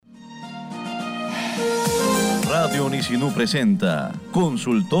Radio Unisinú presenta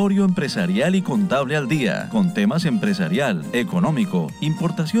Consultorio Empresarial y Contable al Día, con temas empresarial, económico,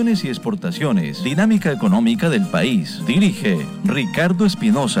 importaciones y exportaciones, dinámica económica del país. Dirige Ricardo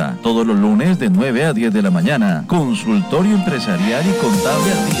Espinosa, todos los lunes de 9 a 10 de la mañana. Consultorio Empresarial y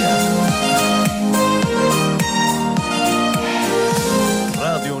Contable al Día.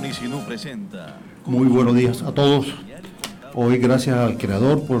 Radio Unisinú presenta. Muy buenos días a todos. Hoy, gracias al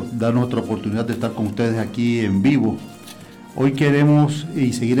Creador por darnos otra oportunidad de estar con ustedes aquí en vivo. Hoy queremos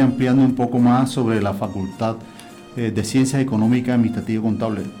seguir ampliando un poco más sobre la Facultad de Ciencias Económicas, Administrativas y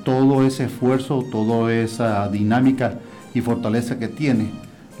Contables. Todo ese esfuerzo, toda esa dinámica y fortaleza que tiene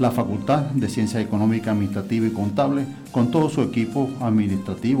la Facultad de Ciencias Económicas, Administrativas y Contables, con todo su equipo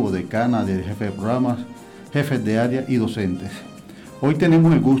administrativo, decana, de jefe de programas, jefes de área y docentes. Hoy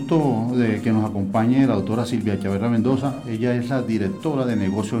tenemos el gusto de que nos acompañe la doctora Silvia Chaverra Mendoza. Ella es la directora de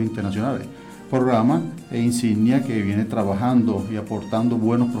Negocios Internacionales, programa e insignia que viene trabajando y aportando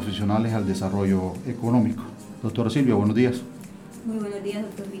buenos profesionales al desarrollo económico. Doctora Silvia, buenos días. Muy buenos días,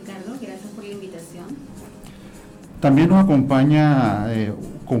 doctor Ricardo. Gracias por la invitación. También nos acompaña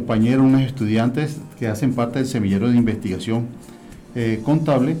compañeros, unos estudiantes que hacen parte del semillero de investigación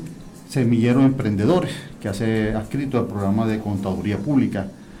contable, Semillero Emprendedores, que hace adscrito al programa de Contaduría Pública,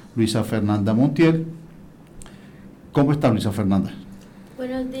 Luisa Fernanda Montiel. ¿Cómo está, Luisa Fernanda?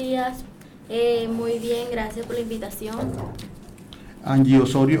 Buenos días, muy bien, gracias por la invitación. Angie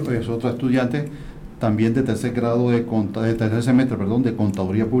Osorio es otra estudiante, también de tercer grado de tercer semestre, de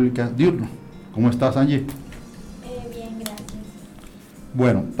Contaduría Pública diurno. ¿Cómo estás, Angie? Bien, gracias.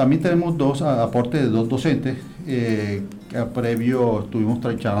 Bueno, también tenemos dos aportes de dos docentes. Previo estuvimos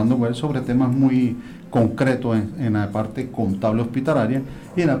charlando con él sobre temas muy concretos en la parte contable hospitalaria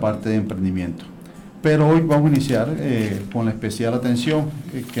y en la parte de emprendimiento. Pero hoy vamos a iniciar con la especial atención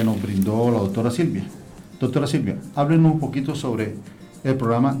que nos brindó la doctora Silvia. Doctora Silvia, háblenos un poquito sobre el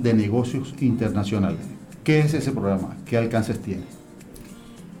programa de negocios internacionales. ¿Qué es ese programa? ¿Qué alcances tiene?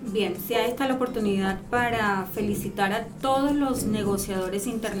 Bien, sea esta la oportunidad para felicitar a todos los negociadores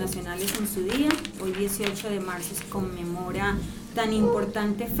internacionales en su día. Hoy 18 de marzo se conmemora tan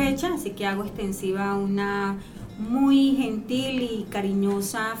importante fecha, así que hago extensiva una muy gentil y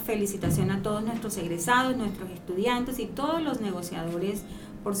cariñosa felicitación a todos nuestros egresados, nuestros estudiantes y todos los negociadores,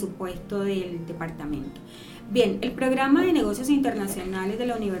 por supuesto, del departamento. Bien, el programa de negocios internacionales de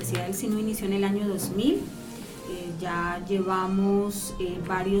la Universidad del Sinú inició en el año 2000. Ya llevamos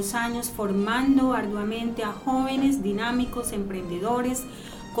varios años formando arduamente a jóvenes dinámicos, emprendedores,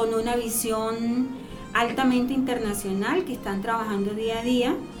 con una visión altamente internacional que están trabajando día a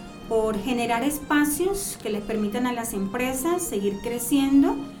día por generar espacios que les permitan a las empresas seguir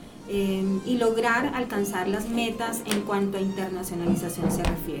creciendo y lograr alcanzar las metas en cuanto a internacionalización se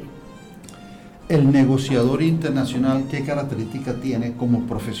refiere. El negociador internacional, ¿qué característica tiene como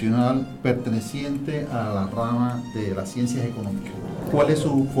profesional perteneciente a la rama de las ciencias económicas? ¿Cuál es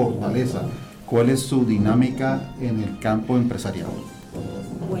su fortaleza? ¿Cuál es su dinámica en el campo empresarial?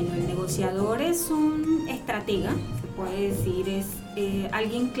 Bueno, el negociador es un estratega, se puede decir, es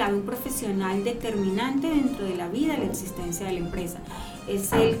alguien clave, un profesional determinante dentro de la vida, la existencia de la empresa.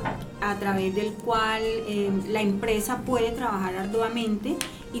 Es el a través del cual la empresa puede trabajar arduamente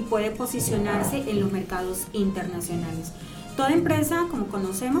y puede posicionarse en los mercados internacionales. Toda empresa, como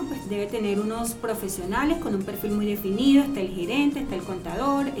conocemos, pues debe tener unos profesionales con un perfil muy definido. Está el gerente, está el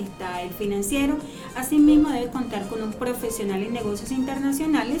contador, está el financiero. Asimismo, debe contar con un profesional en negocios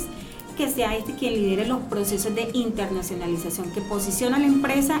internacionales que sea este quien lidere los procesos de internacionalización, que posiciona a la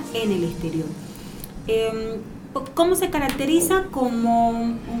empresa en el exterior. ¿Cómo se caracteriza? Como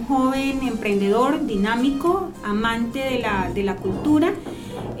un joven emprendedor, dinámico, amante de la cultura,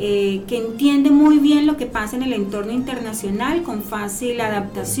 que entiende muy bien lo que pasa en el entorno internacional, con fácil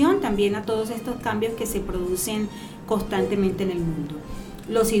adaptación también a todos estos cambios que se producen constantemente en el mundo.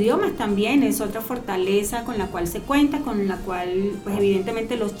 Los idiomas también es otra fortaleza con la cual se cuenta, con la cual pues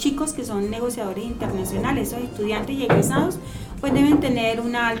evidentemente los chicos que son negociadores internacionales, esos estudiantes y egresados, pues deben tener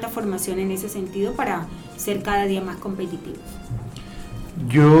una alta formación en ese sentido para ser cada día más competitivos.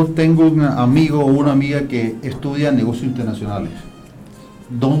 Yo tengo un amigo o una amiga que estudia negocios internacionales.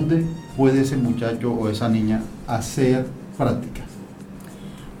 ¿Dónde puede ese muchacho o esa niña hacer prácticas?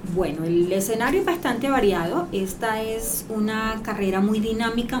 Bueno, el escenario es bastante variado. Esta es una carrera muy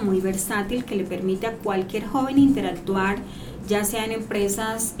dinámica, muy versátil, que le permite a cualquier joven interactuar, ya sea en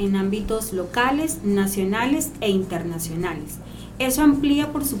empresas en ámbitos locales, nacionales e internacionales. Eso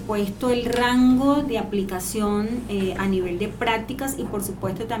amplía, por supuesto, el rango de aplicación a nivel de prácticas y, por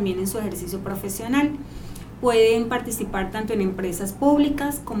supuesto, también en su ejercicio profesional. pueden participar tanto en empresas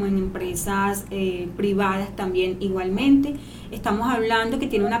públicas como en empresas privadas también igualmente. Estamos hablando que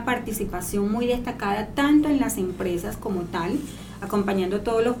tiene una participación muy destacada tanto en las empresas como tal, acompañando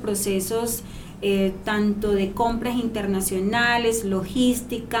todos los procesos tanto de compras internacionales,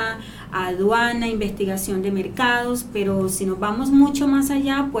 logística, aduana, investigación de mercados, pero si nos vamos mucho más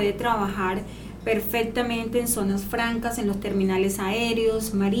allá, puede trabajar perfectamente en zonas francas, en los terminales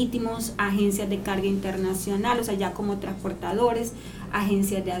aéreos, marítimos, agencias de carga internacional, o sea, ya como transportadores,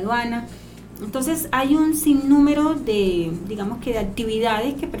 agencias de aduana. Entonces hay un sinnúmero de, digamos que de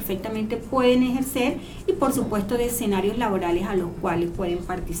actividades que perfectamente pueden ejercer y por supuesto de escenarios laborales a los cuales pueden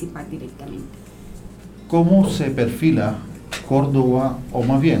participar directamente. ¿Cómo se perfila Córdoba, o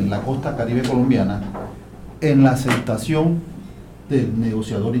más bien la costa caribe colombiana, en la aceptación del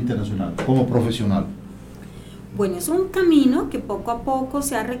negociador internacional como profesional? Bueno, es un camino que poco a poco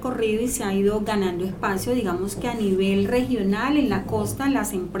se ha recorrido y se ha ido ganando espacio. Digamos que a nivel regional, en la costa,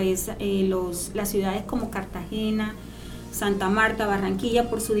 las empresas, las ciudades como Cartagena, Santa Marta, Barranquilla,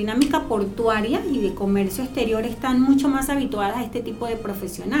 por su dinámica portuaria y de comercio exterior, están mucho más habituadas a este tipo de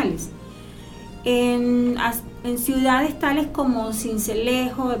profesionales. En ciudades tales como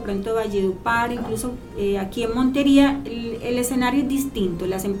Sincelejo, de pronto Valledupar, incluso aquí en Montería, el escenario es distinto.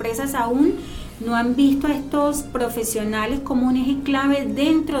 Las empresas aún no han visto a estos profesionales como un eje clave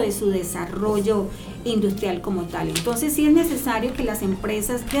dentro de su desarrollo industrial como tal. Entonces sí es necesario que las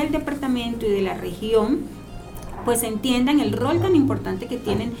empresas del departamento y de la región pues entiendan el rol tan importante que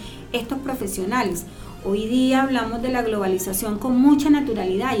tienen estos profesionales. Hoy día hablamos de la globalización con mucha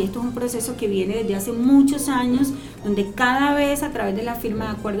naturalidad y esto es un proceso que viene desde hace muchos años, donde cada vez a través de la firma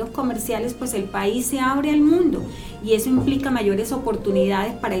de acuerdos comerciales pues el país se abre al mundo y eso implica mayores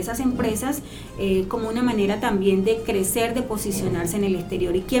oportunidades para esas empresas como una manera también de crecer, de posicionarse en el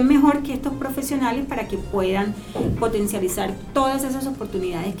exterior. ¿Y quién mejor que estos profesionales para que puedan potencializar todas esas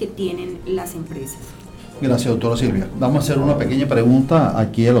oportunidades que tienen las empresas? Gracias, doctora Silvia. Vamos a hacer una pequeña pregunta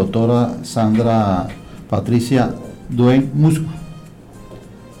aquí a la doctora Sandra Patricia Duen Musco.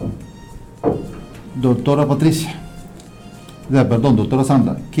 Doctora Patricia, doctora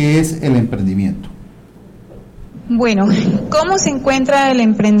Sandra, ¿qué es el emprendimiento? Bueno, ¿cómo se encuentra el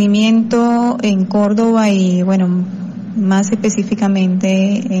emprendimiento en Córdoba y, bueno, más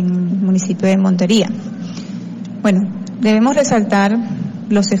específicamente en el municipio de Montería? Bueno, debemos resaltar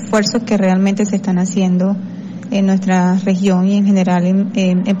los esfuerzos que realmente se están haciendo en nuestra región y en general,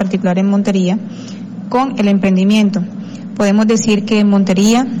 en particular en Montería, con el emprendimiento. Podemos decir que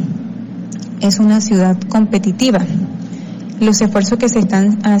Montería es una ciudad competitiva. Los esfuerzos que se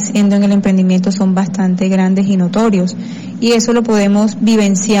están haciendo en el emprendimiento son bastante grandes y notorios, y eso lo podemos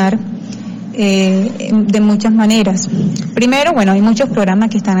vivenciar de muchas maneras. Primero, bueno, hay muchos programas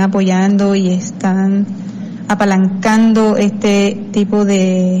que están apoyando y están apalancando este tipo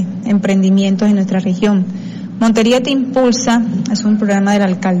de emprendimientos en nuestra región. Montería Te Impulsa es un programa de la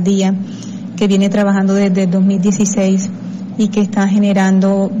alcaldía que viene trabajando desde el 2016 y que está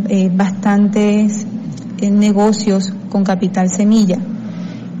generando bastantes negocios con capital semilla.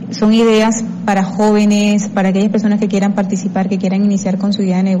 Son ideas para jóvenes, para aquellas personas que quieran participar, que quieran iniciar con su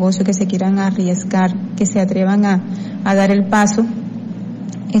idea de negocio, que se quieran arriesgar, que se atrevan a dar el paso.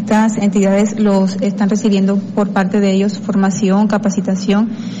 Estas entidades los están recibiendo por parte de ellos formación, capacitación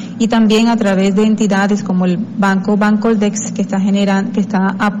y también a través de entidades como el Banco Bancoldex que está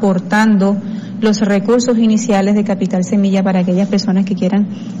aportando los recursos iniciales de capital semilla para aquellas personas que quieran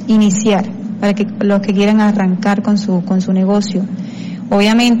iniciar, para que los que quieran arrancar con su negocio.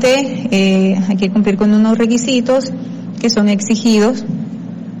 Obviamente hay que cumplir con unos requisitos que son exigidos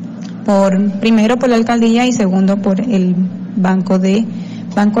primero por la alcaldía y segundo por el Bancoldex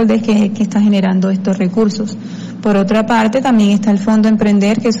que está generando estos recursos. Por otra parte, también está el Fondo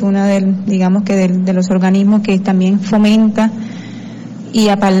Emprender, que es una de los organismos que también fomenta y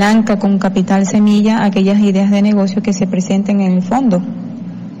apalanca con capital semilla aquellas ideas de negocio que se presenten en el fondo.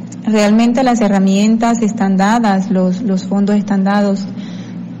 Realmente las herramientas están dadas, los fondos están dados.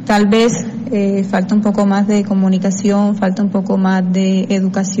 Tal vez falta un poco más de comunicación, falta un poco más de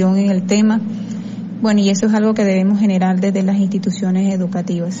educación en el tema. Bueno, y eso es algo que debemos generar desde las instituciones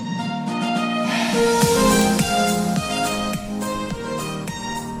educativas.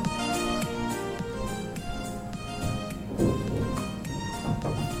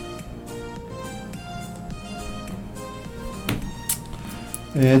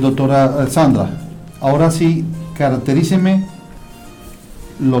 Doctora Sandra, ahora sí, caracteríceme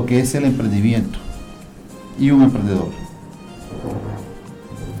lo que es el emprendimiento y un emprendedor.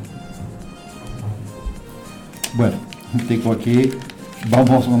 Bueno, aquí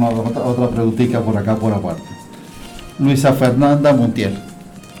vamos a otra preguntita por acá por aparte. Luisa Fernanda Montiel,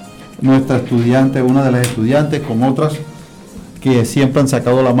 nuestra estudiante, una de las estudiantes, con otras que siempre han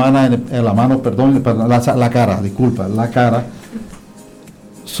sacado la cara,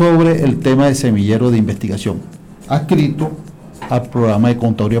 sobre el tema de semillero de investigación, adscrito al programa de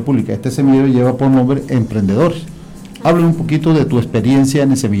Contaduría Pública. Este semillero lleva por nombre Emprendedores. Habla un poquito de tu experiencia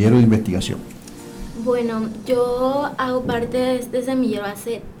en el semillero de investigación. Bueno, yo hago parte de este semillero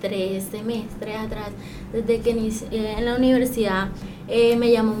hace 3 semestres atrás. Desde que inicié en la universidad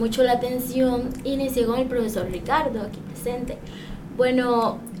me llamó mucho la atención. Inicié con el profesor Ricardo, aquí presente.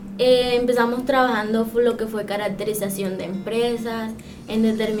 Bueno, empezamos trabajando lo que fue caracterización de empresas en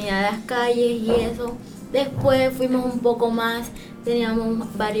determinadas calles y eso. Después fuimos un poco más, teníamos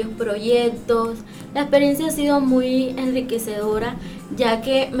varios proyectos. La experiencia ha sido muy enriquecedora, ya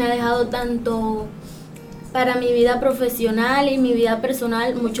que me ha dejado tanto para mi vida profesional y mi vida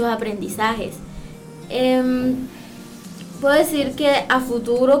personal muchos aprendizajes. Puedo decir que a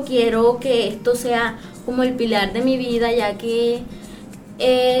futuro quiero que esto sea como el pilar de mi vida, ya que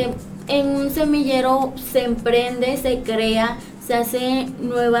en un semillero se emprende, se crea, se hacen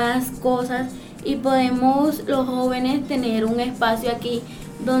nuevas cosas y podemos los jóvenes tener un espacio aquí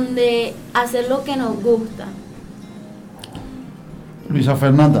donde hacer lo que nos gusta. Luisa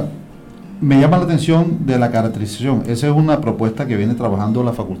Fernanda, me llama la atención de la caracterización. Esa es una propuesta que viene trabajando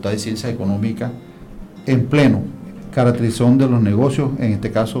la Facultad de Ciencias Económicas en pleno. Caracterización de los negocios, en este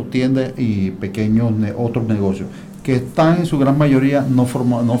caso tiendas y pequeños otros negocios, que están en su gran mayoría no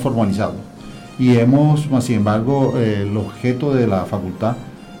formalizados. Y sin embargo, el objeto de la facultad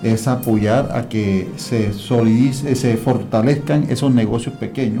es apoyar a que se fortalezcan esos negocios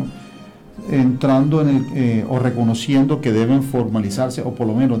pequeños, entrando o reconociendo que deben formalizarse o por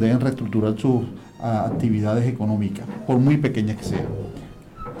lo menos deben reestructurar sus actividades económicas, por muy pequeñas que sean.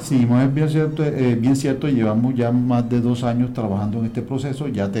 Sí, es bien cierto, llevamos ya más de 2 años trabajando en este proceso,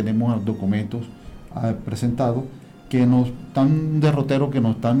 ya tenemos documentos presentados que nos están un derrotero que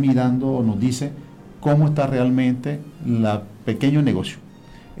nos están mirando o nos dice cómo está realmente el pequeño negocio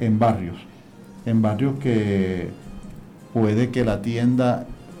en barrios que puede que la tienda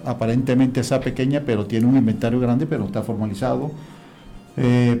aparentemente sea pequeña, pero tiene un inventario grande, pero está formalizado.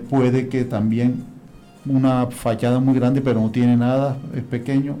 Puede que también una fachada muy grande, pero no tiene nada, es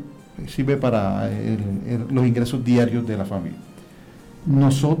pequeño, sirve para los ingresos diarios de la familia.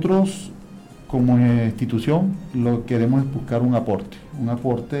 Nosotros, como institución, lo que queremos es buscar un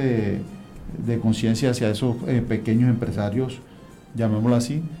aporte de conciencia hacia esos pequeños empresarios, llamémoslo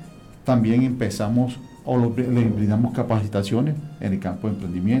así. También empezamos les brindamos capacitaciones en el campo de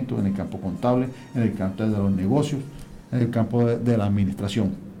emprendimiento, en el campo contable, en el campo de los negocios, en el campo de la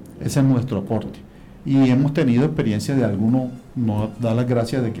administración. Ese es nuestro aporte. Y hemos tenido experiencia de algunos, nos da las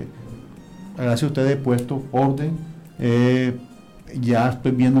gracias de que, gracias a ustedes, he puesto orden, ya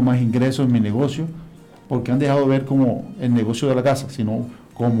estoy viendo más ingresos en mi negocio, porque han dejado de ver como el negocio de la casa, sino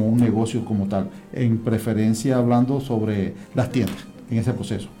como un negocio como tal, en preferencia hablando sobre las tiendas, en ese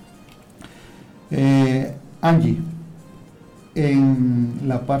proceso. Angie, en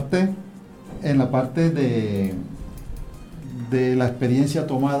la parte de la experiencia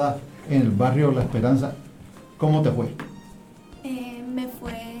tomada en el barrio La Esperanza, ¿cómo te fue? Me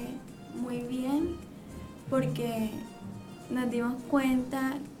fue muy bien porque nos dimos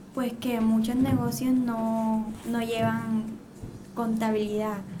cuenta pues que muchos negocios no llevan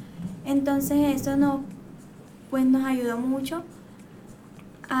contabilidad. Entonces eso nos ayudó mucho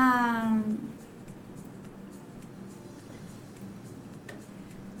a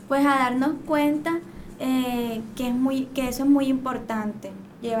darnos cuenta que eso es muy importante,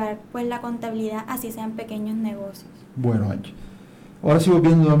 llevar pues la contabilidad, así sean pequeños negocios. Bueno, Angie, ahora sigo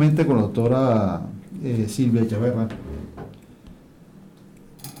viendo nuevamente con la doctora Silvia Echeverra,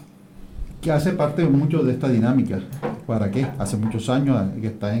 que hace parte mucho de esta dinámica. ¿Para qué? Hace muchos años que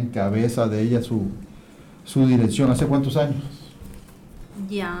está en cabeza de ella su dirección. ¿Hace cuántos años?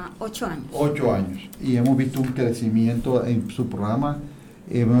 Ya 8 años. 8 años. Y hemos visto un crecimiento en su programa,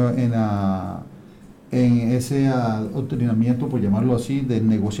 en ese adoctrinamiento, por llamarlo así, del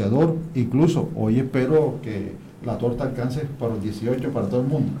negociador. Incluso hoy espero que la torta alcance para los 18, para todo el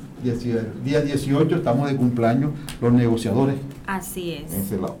mundo. Día 18 estamos de cumpleaños los negociadores. Así es. En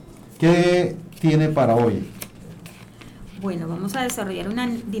ese lado. ¿Qué tiene para hoy? Bueno, vamos a desarrollar una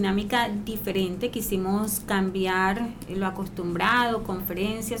dinámica diferente. Quisimos cambiar lo acostumbrado,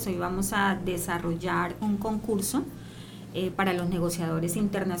 conferencias. Hoy vamos a desarrollar un concurso para los negociadores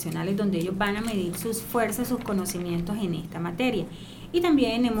internacionales, donde ellos van a medir sus fuerzas, sus conocimientos en esta materia. Y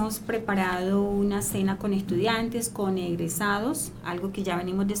también hemos preparado una cena con estudiantes, con egresados, algo que ya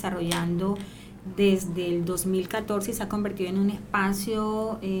venimos desarrollando desde el 2014 se ha convertido en un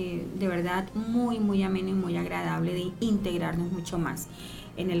espacio de verdad muy, muy ameno y muy agradable de integrarnos mucho más.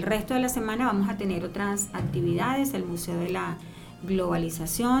 En el resto de la semana vamos a tener otras actividades, el Museo de la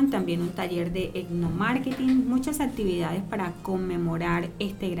Globalización, también un taller de etnomarketing, muchas actividades para conmemorar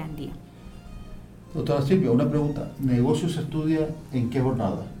este gran día. Doctora Silvia, una pregunta. ¿Negocio se estudia en qué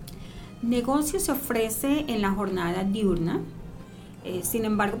jornada? Negocio se ofrece en la jornada diurna. Sin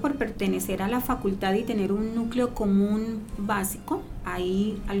embargo, por pertenecer a la facultad y tener un núcleo común básico,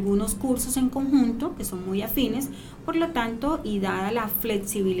 hay algunos cursos en conjunto que son muy afines, por lo tanto, y dada la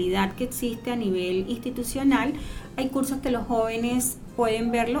flexibilidad que existe a nivel institucional, hay cursos que los jóvenes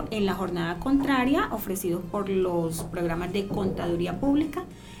pueden verlo en la jornada contraria, ofrecidos por los programas de Contaduría Pública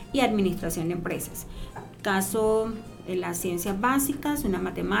y Administración de Empresas. Caso en las ciencias básicas, una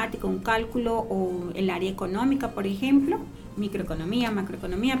matemática, un cálculo o el área económica, por ejemplo, microeconomía,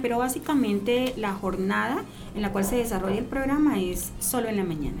 macroeconomía, pero básicamente la jornada en la cual se desarrolla el programa es solo en la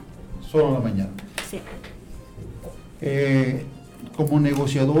mañana. Solo en la mañana. Sí. Como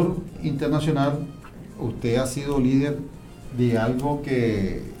negociador internacional, usted ha sido líder de algo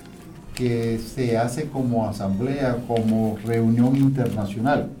que se hace como asamblea, como reunión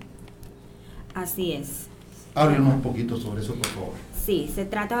internacional. Así es. Háblenos un poquito sobre eso, por favor. Sí, se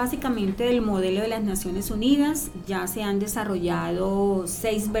trata básicamente del modelo de las Naciones Unidas. Ya se han desarrollado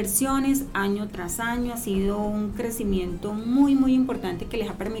 6 versiones año tras año. Ha sido un crecimiento muy, muy importante que les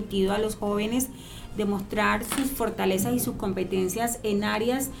ha permitido a los jóvenes demostrar sus fortalezas y sus competencias en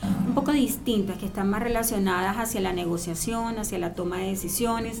áreas un poco distintas, que están más relacionadas hacia la negociación, hacia la toma de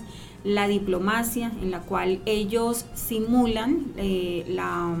decisiones, la diplomacia, en la cual ellos simulan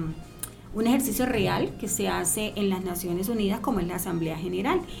un ejercicio real que se hace en las Naciones Unidas, como es la Asamblea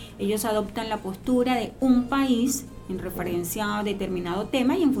General. Ellos adoptan la postura de un país en referencia a determinado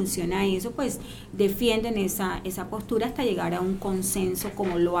tema y en función a eso pues defienden esa postura hasta llegar a un consenso,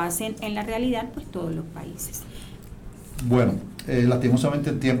 como lo hacen en la realidad pues todos los países. Bueno,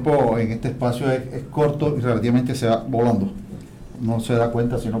 lastimosamente el tiempo en este espacio es corto y relativamente se va volando. No se da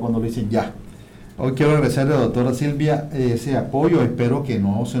cuenta sino cuando le dicen ya. Hoy quiero agradecerle a la doctora Silvia ese apoyo, espero que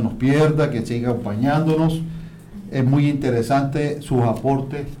no se nos pierda, que siga acompañándonos. Es muy interesante sus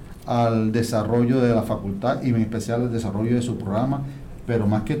aportes al desarrollo de la facultad y en especial al desarrollo de su programa, pero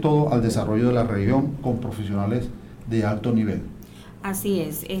más que todo al desarrollo de la región con profesionales de alto nivel. Así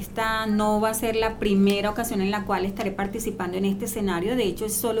es, esta no va a ser la primera ocasión en la cual estaré participando en este escenario, de hecho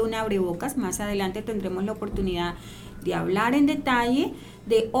es solo un abrebocas, más adelante tendremos la oportunidad de hablar en detalle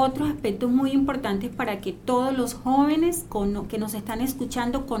de otros aspectos muy importantes para que todos los jóvenes que nos están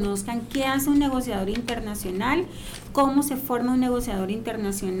escuchando conozcan qué hace un negociador internacional, cómo se forma un negociador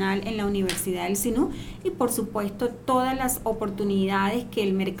internacional en la Universidad del Sinú y por supuesto todas las oportunidades que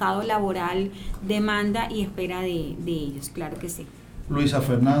el mercado laboral demanda y espera de ellos, claro que sí. Luisa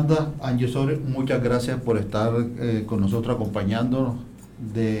Fernanda Angesore, muchas gracias por estar con nosotros acompañándonos.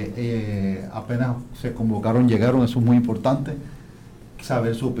 Apenas se convocaron, llegaron, eso es muy importante,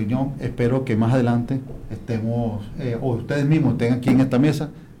 saber su opinión. Espero que más adelante estemos, o ustedes mismos estén aquí en esta mesa,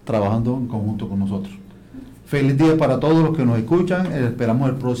 trabajando en conjunto con nosotros. Feliz día para todos los que nos escuchan, esperamos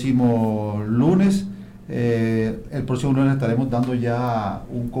el próximo lunes. El próximo lunes estaremos dando ya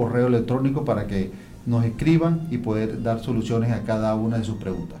un correo electrónico para que nos escriban y poder dar soluciones a cada una de sus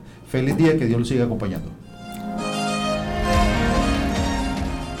preguntas. Feliz día, que Dios los siga acompañando.